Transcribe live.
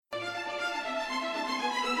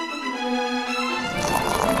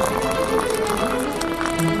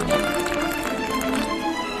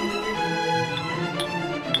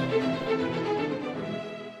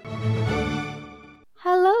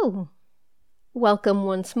Welcome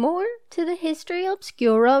once more to the History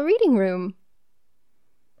Obscura reading room.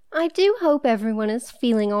 I do hope everyone is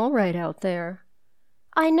feeling all right out there.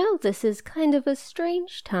 I know this is kind of a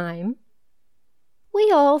strange time. We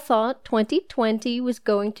all thought 2020 was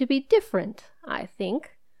going to be different, I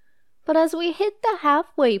think. But as we hit the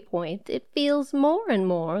halfway point, it feels more and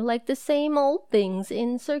more like the same old things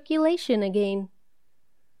in circulation again.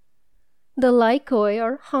 The Lycoi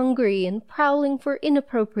are hungry and prowling for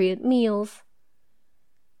inappropriate meals.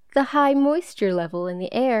 The high moisture level in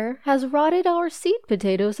the air has rotted our seed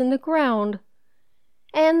potatoes in the ground,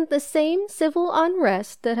 and the same civil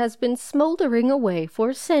unrest that has been smoldering away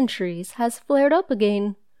for centuries has flared up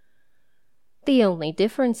again. The only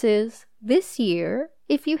difference is, this year,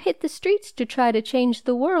 if you hit the streets to try to change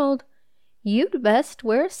the world, you'd best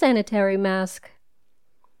wear a sanitary mask.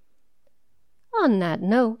 On that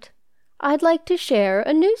note, I'd like to share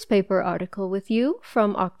a newspaper article with you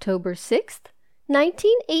from October 6th,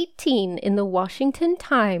 1918 in the Washington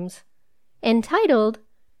Times, entitled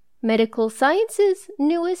Medical Science's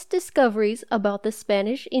Newest Discoveries About the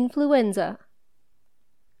Spanish Influenza.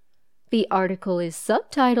 The article is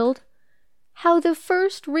subtitled, How the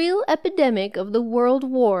First Real Epidemic of the World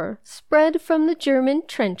War Spread from the German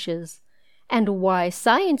Trenches, and Why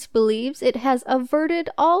Science Believes It Has Averted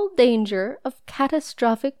All Danger of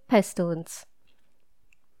Catastrophic Pestilence.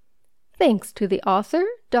 Thanks to the author,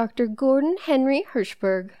 Dr. Gordon Henry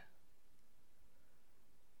Hirschberg.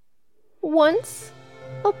 Once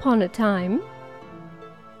upon a time,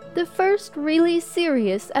 the first really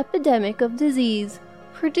serious epidemic of disease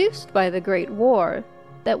produced by the Great War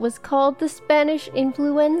that was called the Spanish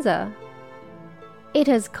influenza. It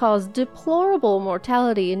has caused deplorable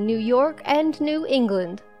mortality in New York and New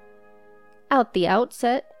England. At the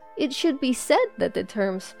outset, it should be said that the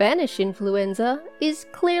term Spanish influenza is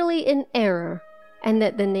clearly in error, and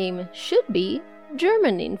that the name should be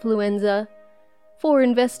German influenza, for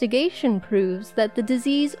investigation proves that the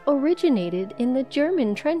disease originated in the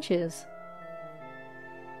German trenches.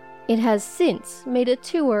 It has since made a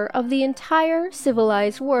tour of the entire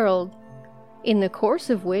civilized world, in the course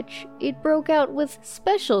of which it broke out with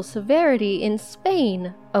special severity in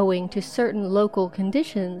Spain owing to certain local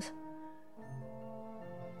conditions.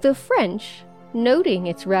 The French, noting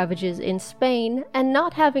its ravages in Spain and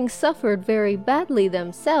not having suffered very badly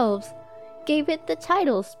themselves, gave it the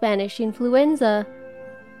title Spanish influenza.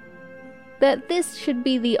 That this should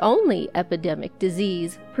be the only epidemic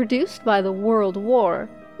disease produced by the World War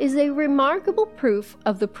is a remarkable proof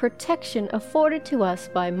of the protection afforded to us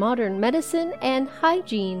by modern medicine and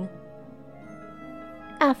hygiene.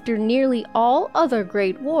 After nearly all other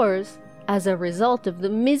great wars, as a result of the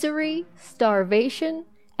misery, starvation,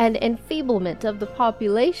 and enfeeblement of the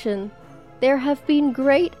population, there have been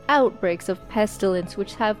great outbreaks of pestilence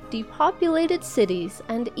which have depopulated cities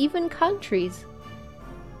and even countries.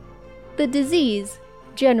 The disease,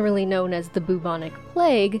 generally known as the bubonic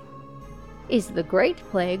plague, is the Great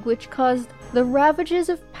Plague which caused the ravages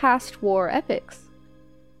of past war epochs.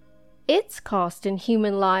 Its cost in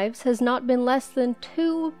human lives has not been less than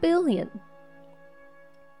 2 billion.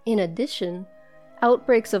 In addition,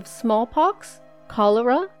 outbreaks of smallpox,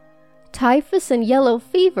 cholera, typhus, and yellow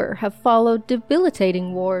fever have followed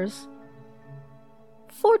debilitating wars.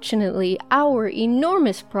 Fortunately, our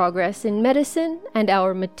enormous progress in medicine and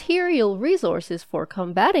our material resources for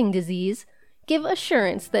combating disease give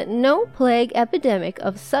assurance that no plague epidemic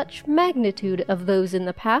of such magnitude of those in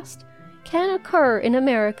the past can occur in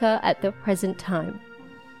America at the present time.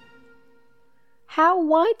 How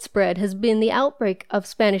widespread has been the outbreak of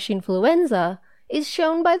Spanish influenza is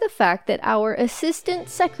shown by the fact that our Assistant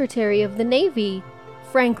Secretary of the Navy,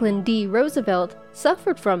 Franklin D. Roosevelt,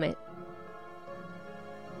 suffered from it.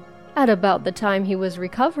 At about the time he was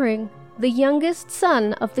recovering, the youngest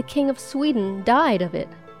son of the King of Sweden died of it.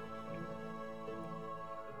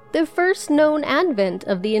 The first known advent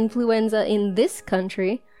of the influenza in this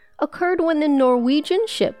country occurred when the Norwegian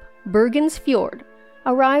ship Bergens Fjord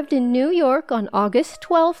arrived in New York on August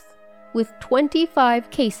 12th with 25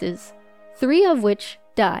 cases, 3 of which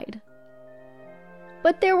died.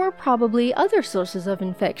 But there were probably other sources of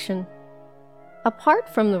infection. Apart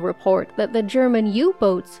from the report that the German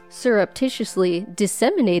U-boats surreptitiously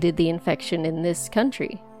disseminated the infection in this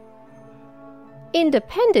country.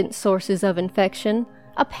 Independent sources of infection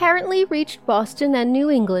apparently reached Boston and New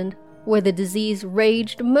England, where the disease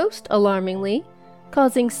raged most alarmingly,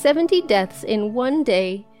 causing 70 deaths in one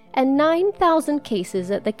day and 9,000 cases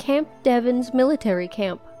at the Camp Devens military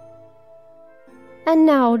camp. And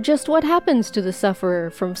now, just what happens to the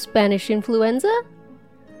sufferer from Spanish influenza?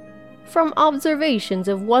 From observations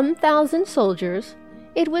of 1,000 soldiers,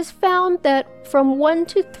 it was found that from 1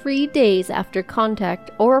 to 3 days after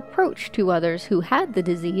contact or approach to others who had the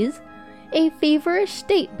disease, a feverish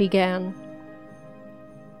state began.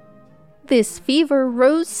 This fever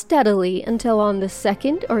rose steadily until on the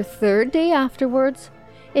 2nd or 3rd day afterwards,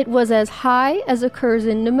 it was as high as occurs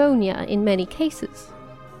in pneumonia in many cases.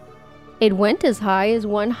 It went as high as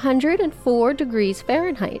 104 degrees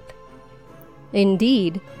Fahrenheit.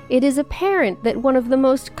 Indeed, it is apparent that one of the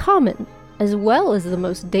most common, as well as the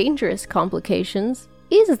most dangerous complications,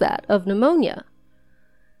 is that of pneumonia.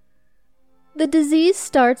 The disease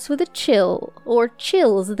starts with a chill or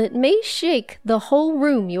chills that may shake the whole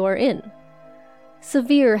room you are in.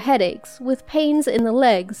 Severe headaches with pains in the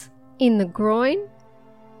legs, in the groin,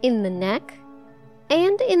 in the neck,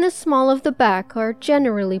 and in the small of the back are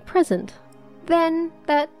generally present. Then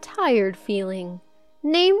that tired feeling,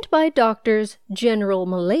 named by doctors general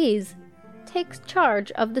malaise, takes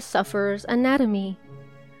charge of the sufferer's anatomy.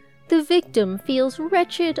 The victim feels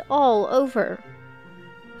wretched all over.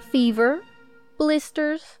 Fever,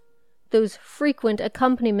 blisters, those frequent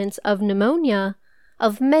accompaniments of pneumonia,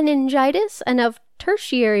 of meningitis, and of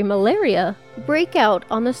tertiary malaria break out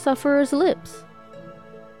on the sufferer's lips.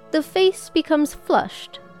 The face becomes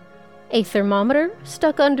flushed. A thermometer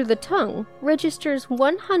stuck under the tongue registers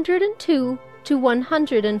 102 to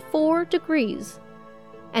 104 degrees,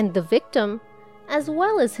 and the victim, as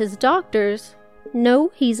well as his doctors,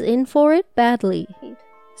 know he's in for it badly.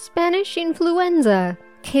 Spanish influenza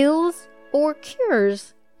kills or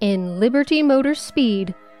cures in Liberty Motor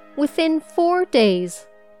Speed within 4 days.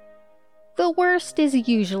 The worst is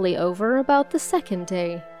usually over about the 2nd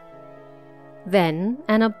day. Then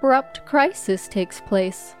an abrupt crisis takes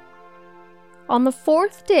place. On the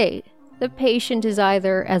 4th day, the patient is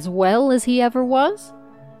either as well as he ever was,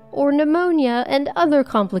 or pneumonia and other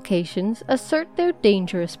complications assert their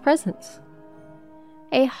dangerous presence.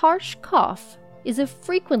 A harsh cough is a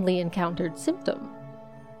frequently encountered symptom.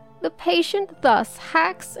 The patient thus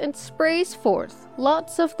hacks and sprays forth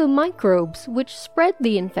lots of the microbes which spread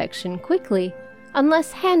the infection quickly,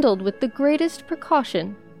 unless handled with the greatest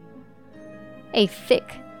precaution. A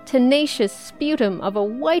thick, tenacious sputum of a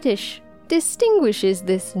whitish distinguishes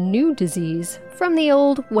this new disease from the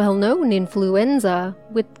old, well-known influenza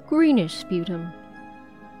with greenish sputum.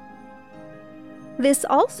 This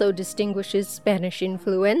also distinguishes Spanish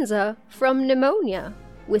influenza from pneumonia,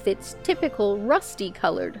 with its typical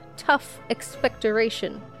rusty-colored, tough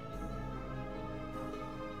expectoration.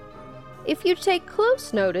 If you take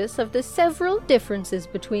close notice of the several differences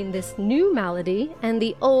between this new malady and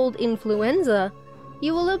the old influenza,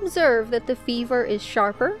 you will observe that the fever is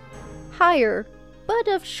sharper, higher, but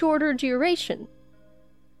of shorter duration.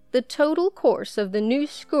 The total course of the new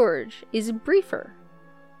scourge is briefer.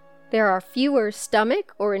 There are fewer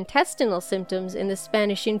stomach or intestinal symptoms in the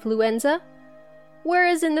Spanish influenza,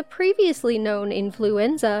 whereas in the previously known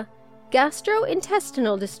influenza,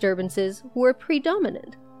 gastrointestinal disturbances were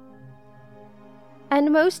predominant.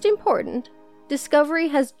 And most important, discovery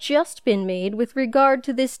has just been made with regard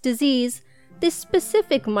to this disease, this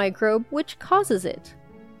specific microbe which causes it.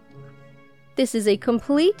 This is a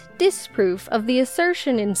complete disproof of the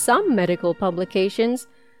assertion in some medical publications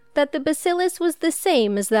that the bacillus was the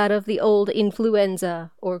same as that of the old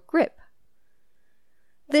influenza or grippe.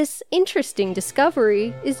 This interesting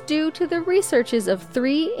discovery is due to the researches of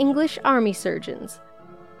 3 English army surgeons.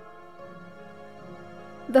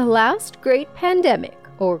 The last great pandemic,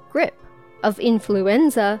 or grippe, of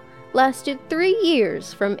influenza lasted 3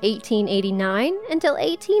 years from 1889 until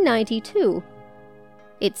 1892.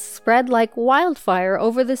 It spread like wildfire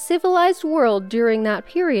over the civilized world during that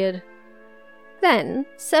period. Then,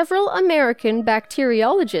 several American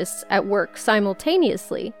bacteriologists at work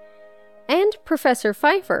simultaneously, and Professor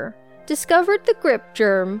Pfeiffer, discovered the grippe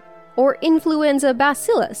germ, or influenza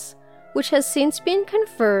bacillus, which has since been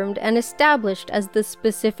confirmed and established as the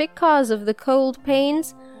specific cause of the cold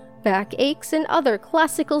pains, backaches, and other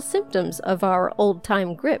classical symptoms of our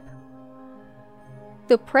old-time grippe.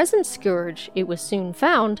 The present scourge, it was soon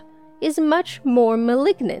found, is much more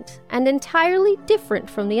malignant and entirely different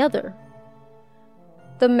from the other.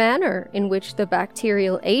 The manner in which the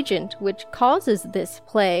bacterial agent which causes this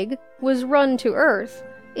plague was run to earth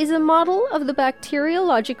is a model of the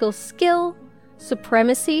bacteriological skill,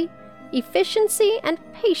 supremacy, efficiency, and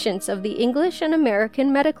patience of the English and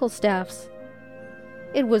American medical staffs.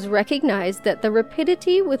 It was recognized that the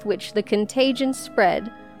rapidity with which the contagion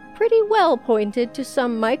spread pretty well pointed to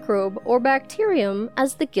some microbe or bacterium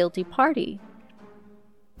as the guilty party.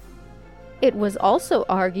 It was also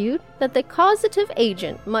argued that the causative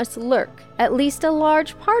agent must lurk at least a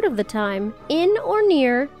large part of the time in or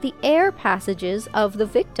near the air passages of the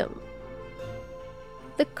victim.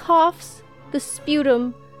 The coughs, the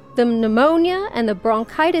sputum, the pneumonia and the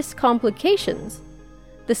bronchitis complications,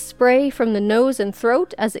 the spray from the nose and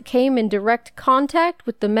throat as it came in direct contact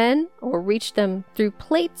with the men or reached them through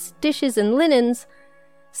plates, dishes, and linens,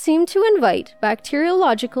 seemed to invite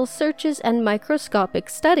bacteriological searches and microscopic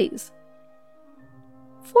studies.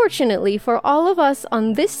 Fortunately for all of us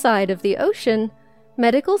on this side of the ocean,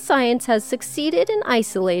 medical science has succeeded in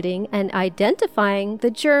isolating and identifying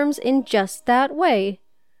the germs in just that way.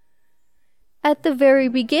 At the very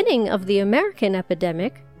beginning of the American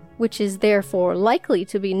epidemic, which is therefore likely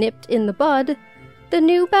to be nipped in the bud, the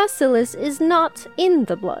new bacillus is not in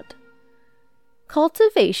the blood.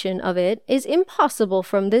 Cultivation of it is impossible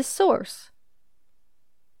from this source.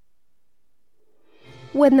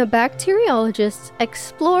 When the bacteriologists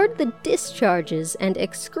explored the discharges and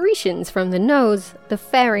excretions from the nose, the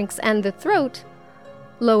pharynx, and the throat,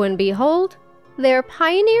 lo and behold, their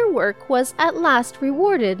pioneer work was at last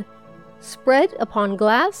rewarded, spread upon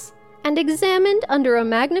glass, and examined under a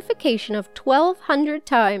magnification of 1,200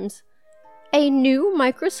 times. A new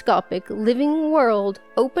microscopic living world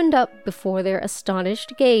opened up before their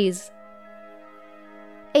astonished gaze.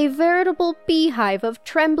 A veritable beehive of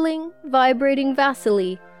trembling, vibrating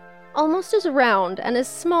bacilli, almost as round and as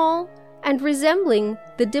small, and resembling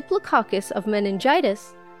the Diplococcus of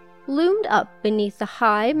meningitis, loomed up beneath the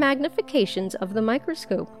high magnifications of the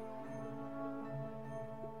microscope.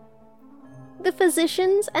 The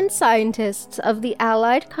physicians and scientists of the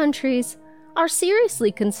Allied countries are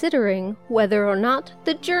seriously considering whether or not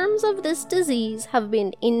the germs of this disease have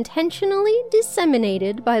been intentionally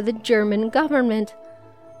disseminated by the German government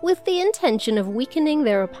with the intention of weakening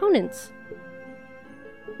their opponents.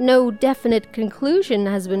 No definite conclusion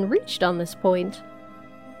has been reached on this point.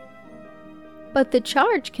 But the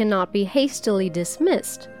charge cannot be hastily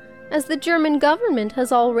dismissed, as the German government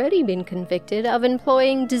has already been convicted of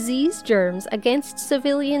employing disease germs against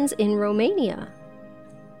civilians in Romania.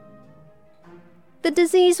 The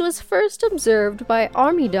disease was first observed by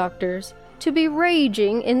army doctors to be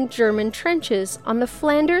raging in German trenches on the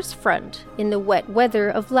Flanders front in the wet weather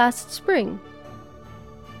of last spring.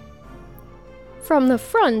 From the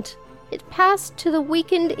front, it passed to the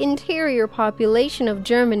weakened interior population of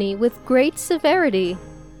Germany with great severity.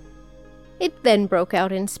 It then broke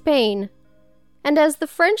out in Spain, and as the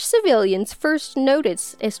French civilians first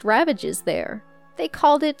noticed its ravages there, they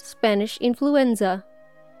called it Spanish influenza.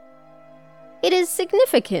 It is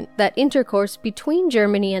significant that intercourse between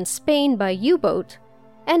Germany and Spain by U-boat,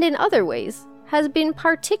 and in other ways, has been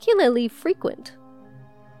particularly frequent.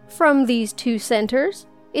 From these two centers,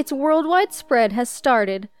 its worldwide spread has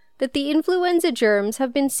started that the influenza germs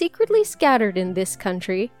have been secretly scattered in this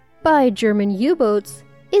country by German U-boats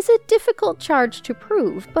is a difficult charge to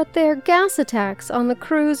prove, but their gas attacks on the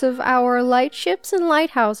crews of our lightships and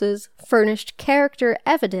lighthouses furnished character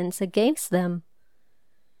evidence against them.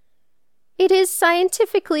 It is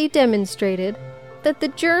scientifically demonstrated that the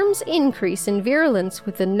germs increase in virulence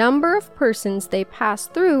with the number of persons they pass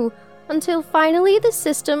through until finally the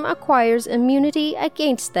system acquires immunity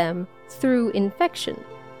against them through infection.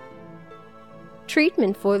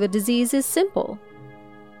 Treatment for the disease is simple.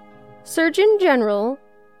 Surgeon General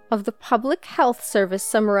of the Public Health Service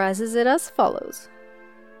summarizes it as follows: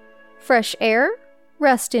 fresh air,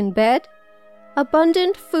 rest in bed,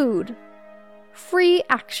 abundant food, free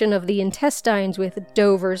action of the intestines with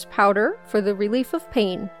Dover's powder for the relief of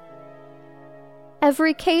pain.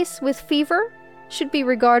 Every case with fever should be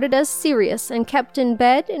regarded as serious and kept in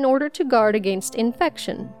bed in order to guard against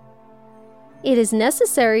infection. It is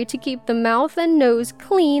necessary to keep the mouth and nose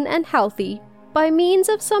clean and healthy by means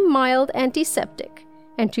of some mild antiseptic,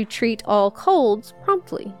 and to treat all colds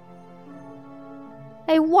promptly.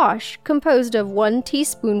 A wash composed of 1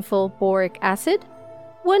 teaspoonful boric acid,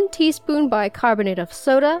 1 teaspoon bicarbonate of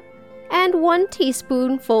soda, and 1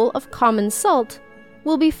 teaspoonful of common salt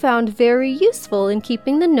will be found very useful in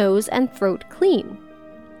keeping the nose and throat clean.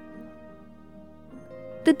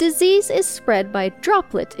 The disease is spread by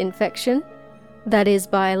droplet infection, that is,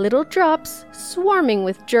 by little drops swarming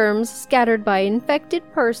with germs scattered by infected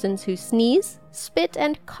persons who sneeze, spit,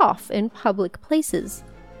 and cough in public places.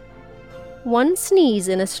 One sneeze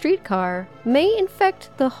in a streetcar may infect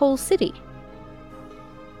the whole city.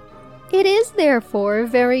 It is therefore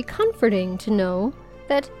very comforting to know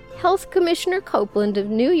that Health Commissioner Copeland of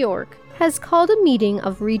New York has called a meeting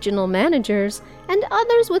of regional managers and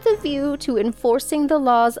others with a view to enforcing the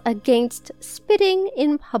laws against spitting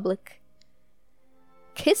in public.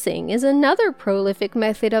 Kissing is another prolific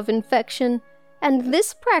method of infection, and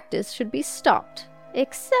this practice should be stopped,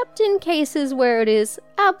 except in cases where it is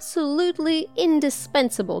absolutely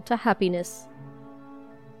indispensable to happiness.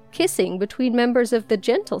 Kissing between members of the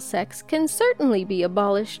gentle sex can certainly be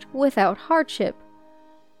abolished without hardship.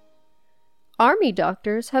 Army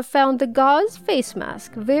doctors have found the gauze face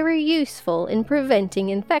mask very useful in preventing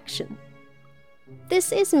infection.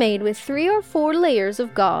 This is made with 3 or 4 layers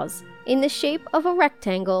of gauze in the shape of a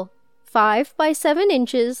rectangle, 5 by 7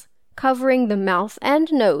 inches, covering the mouth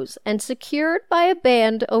and nose and secured by a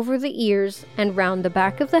band over the ears and round the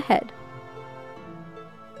back of the head.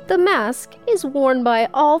 The mask is worn by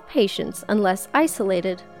all patients unless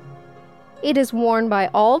isolated. It is worn by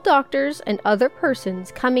all doctors and other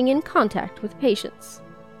persons coming in contact with patients.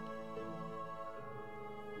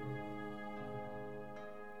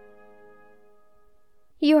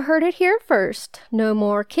 You heard it here first. No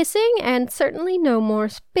more kissing and certainly no more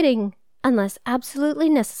spitting, unless absolutely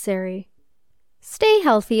necessary. Stay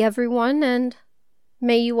healthy, everyone, and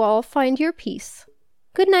may you all find your peace.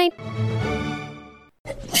 Good night.